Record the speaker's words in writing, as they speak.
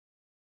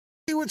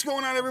what's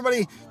going on,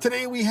 everybody?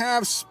 Today we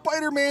have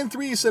Spider-Man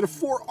 3, set of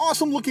 4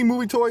 awesome looking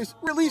movie toys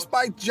released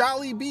by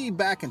JOLLIBEE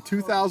back in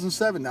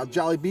 2007. Now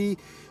JOLLIBEE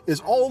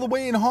is all the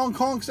way in Hong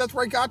Kong because that's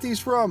where I got these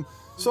from.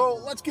 So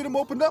let's get them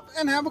opened up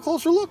and have a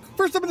closer look.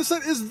 First up in the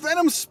set is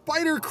Venom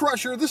Spider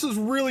Crusher. This is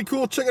really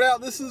cool. Check it out.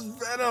 This is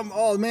Venom.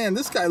 Oh man,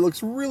 this guy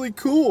looks really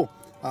cool.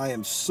 I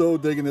am so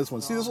digging this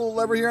one. See this little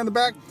lever here on the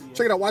back?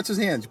 Check it out. Watch his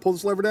hands. You pull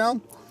this lever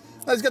down.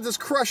 Now he's got this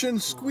crushing,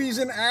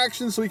 squeezing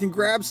action so he can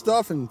grab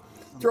stuff and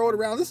throw it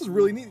around. This is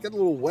really neat. He's got the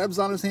little webs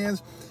on his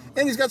hands.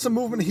 And he's got some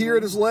movement here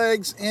at his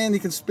legs, and he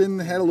can spin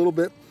the head a little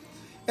bit.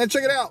 And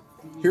check it out.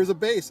 Here's a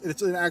base.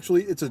 It's a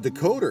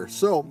decoder.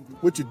 So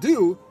what you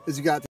do is you got